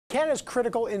Canada's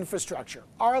critical infrastructure,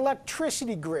 our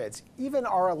electricity grids, even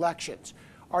our elections,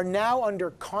 are now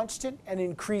under constant and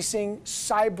increasing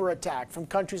cyber attack from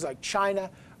countries like China,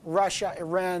 Russia,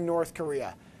 Iran, North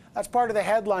Korea. That's part of the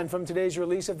headline from today's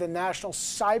release of the National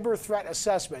Cyber Threat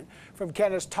Assessment from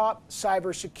Canada's top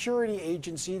cybersecurity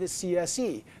agency, the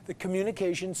CSE, the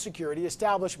Communications Security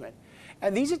Establishment.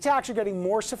 And these attacks are getting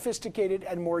more sophisticated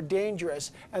and more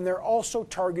dangerous, and they're also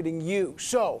targeting you.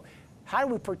 So, how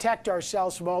do we protect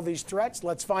ourselves from all these threats?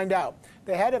 Let's find out.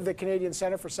 The head of the Canadian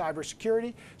Centre for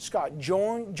Cybersecurity, Scott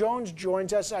Jones,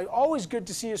 joins us. Always good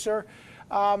to see you, sir.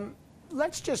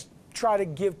 Let's just try to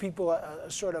give people a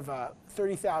sort of a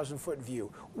 30,000-foot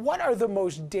view. What are the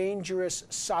most dangerous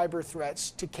cyber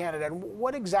threats to Canada, and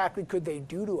what exactly could they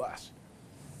do to us?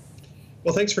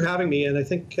 Well, thanks for having me. And I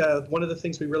think one of the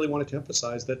things we really wanted to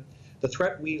emphasize that the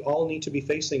threat we all need to be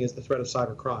facing is the threat of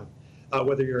cybercrime.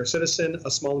 Whether you're a citizen,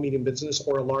 a small and medium business,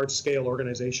 or a large-scale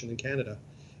organization in Canada,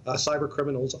 cyber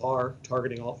criminals are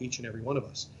targeting each and every one of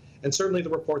us. And certainly the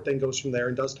report then goes from there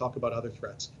and does talk about other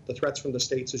threats, the threats from the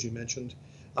states, as you mentioned,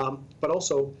 but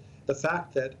also the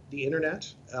fact that the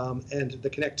internet and the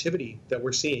connectivity that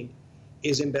we're seeing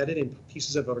is embedded in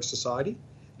pieces of our society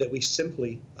that we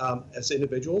simply, as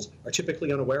individuals, are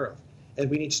typically unaware of. And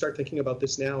we need to start thinking about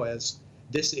this now as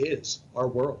this is our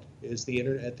world, is the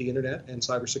internet and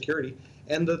cybersecurity.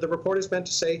 And the report is meant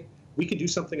to say, we can do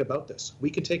something about this. We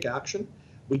can take action.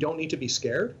 We don't need to be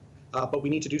scared, but we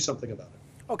need to do something about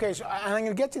it. Okay, so I'm going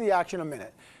to get to the action in a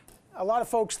minute. A lot of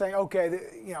folks think, okay,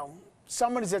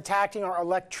 someone is attacking our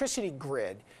electricity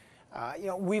grid.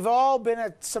 We've all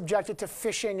been subjected to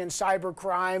phishing and cyber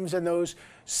crimes and those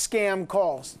scam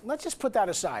calls. Let's just put that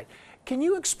aside. Can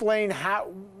you explain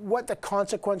what the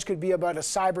consequence could be about a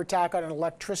cyber attack on an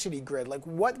electricity grid? Like,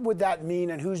 what would that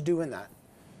mean, and who's doing that?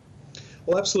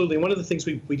 Well, absolutely. One of the things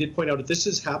we did point out that this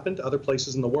has happened other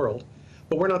places in the world,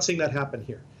 but we're not seeing that happen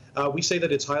here. We say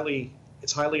that it's highly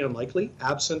unlikely,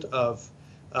 absent of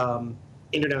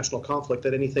international conflict,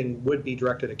 that anything would be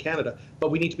directed at Canada, but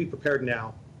we need to be prepared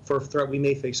now for a threat we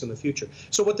may face in the future.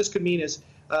 So what this could mean is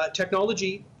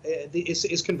technology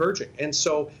is converging, and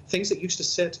so things that used to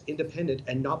sit independent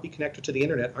and not be connected to the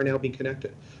internet are now being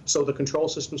connected. So the control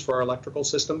systems for our electrical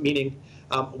system, meaning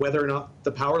whether or not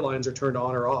the power lines are turned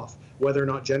on or off, whether or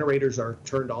not generators are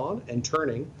turned on and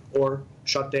turning or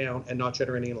shut down and not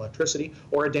generating electricity,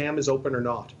 or a dam is open or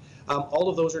not. All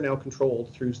of those are now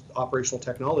controlled through operational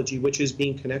technology, which is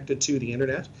being connected to the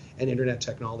internet and internet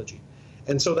technology.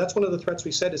 And so that's one of the threats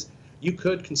we said is you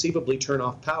could conceivably turn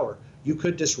off power. You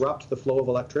could disrupt the flow of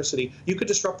electricity. You could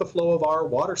disrupt the flow of our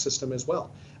water system as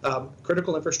well.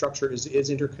 Critical infrastructure is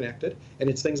interconnected, and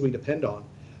it's things we depend on.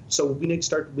 So we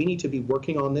need to be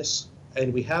working on this,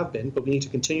 and we have been, but we need to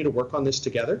continue to work on this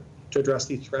together to address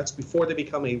these threats before they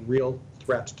become a real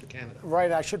threat to Canada.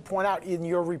 Right. I should point out, in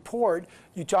your report,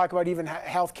 you talk about even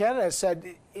Health Canada has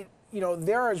said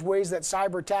there are ways that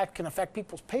cyber attack can affect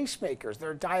people's pacemakers,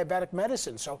 their diabetic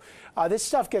medicine. So this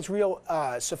stuff gets real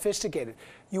sophisticated.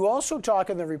 You also talk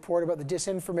in the report about the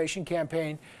disinformation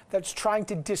campaign that's trying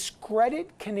to discredit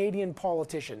Canadian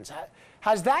politicians.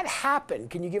 Has that happened?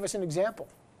 Can you give us an example?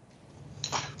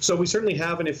 So we certainly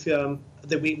have, and if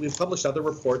we've published other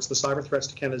reports, the cyber threats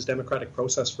to Canada's democratic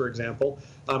process, for example,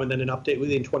 and then an update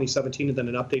in 2017 and then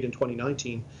an update in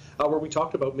 2019, where we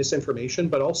talked about misinformation,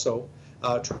 but also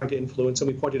trying to influence, and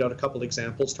we pointed out a couple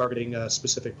examples targeting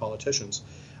specific politicians.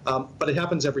 But it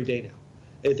happens every day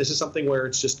now. This is something where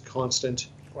it's just constant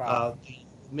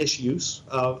misuse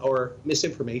or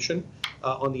misinformation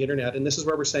on the internet, and this is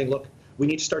where we're saying, look, we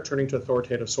need to start turning to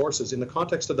authoritative sources. In the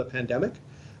context of the pandemic,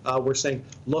 we're saying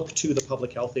look to the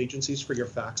public health agencies for your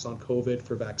facts on COVID,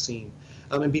 for vaccine,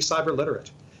 and be cyber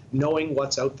literate, knowing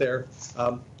what's out there.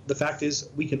 The fact is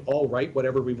we can all write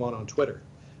whatever we want on Twitter.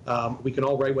 We can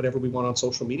all write whatever we want on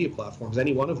social media platforms,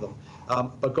 any one of them.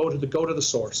 But go to the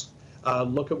source.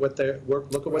 Look at what's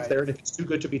there, and if it's too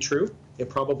good to be true, it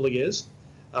probably is.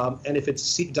 And if it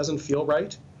doesn't feel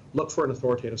right, look for an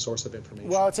authoritative source of information.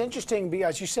 Well, it's interesting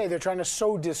because you say they're trying to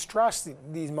sow distrust,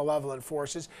 these malevolent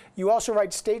forces. You also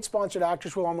write state-sponsored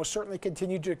actors will almost certainly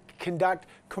continue to conduct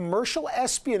commercial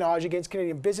espionage against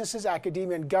Canadian businesses,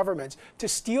 academia, and governments to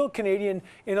steal Canadian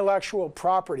intellectual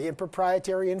property and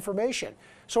proprietary information.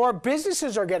 So our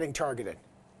businesses are getting targeted.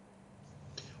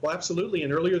 Well, absolutely.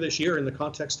 And earlier this year, in the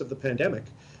context of the pandemic,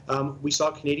 we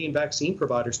saw Canadian vaccine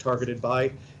providers targeted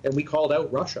by, and we called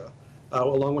out Russia,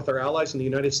 along with our allies in the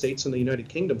United States and the United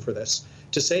Kingdom for this,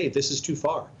 to say this is too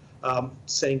far,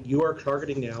 saying you are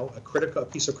targeting now a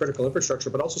piece of critical infrastructure,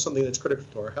 but also something that's critical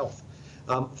to our health,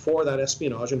 for that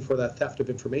espionage and for that theft of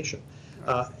information.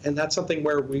 And that's something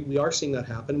where we are seeing that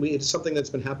happen. It's something that's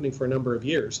been happening for a number of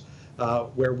years,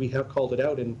 where we have called it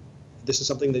out, and this is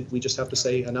something that we just have to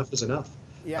say enough is enough.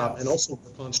 Yeah. And also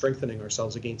work on strengthening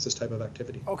ourselves against this type of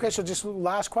activity. Okay, so just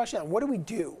last question. What do we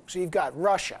do? So you've got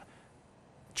Russia,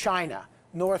 China,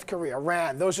 North Korea,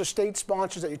 Iran. Those are state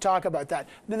sponsors that you talk about that.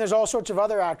 And then there's all sorts of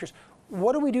other actors.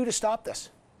 What do we do to stop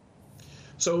this?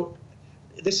 So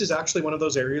this is actually one of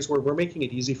those areas where we're making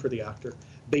it easy for the actor.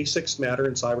 Basics matter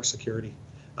in cybersecurity.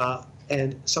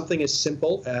 And something as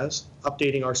simple as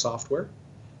updating our software,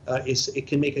 it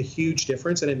can make a huge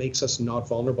difference, and it makes us not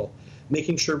vulnerable.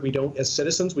 Making sure we don't, as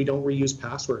citizens, we don't reuse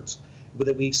passwords, but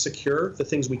that we secure the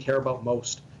things we care about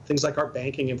most, things like our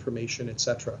banking information,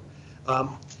 etc.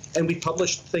 And we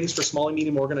published things for small and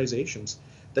medium organizations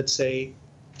that say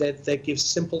that give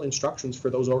simple instructions for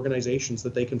those organizations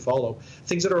that they can follow,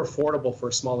 things that are affordable for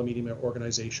a small and medium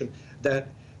organization that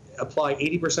apply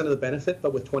 80% of the benefit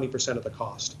but with 20% of the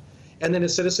cost. And then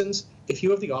as citizens, if you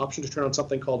have the option to turn on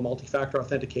something called multi-factor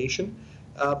authentication,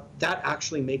 that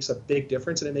actually makes a big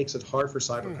difference, and it makes it hard for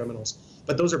cyber criminals.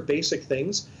 But those are basic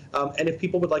things. And if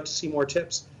people would like to see more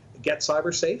tips, Get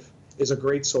Cyber Safe is a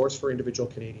great source for individual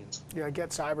Canadians. Yeah, Get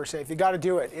Cyber Safe. You got to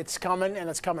do it. It's coming, and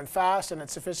it's coming fast, and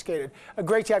it's sophisticated.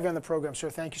 Great to have you on the program,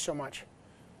 sir. Thank you so much.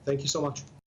 Thank you so much.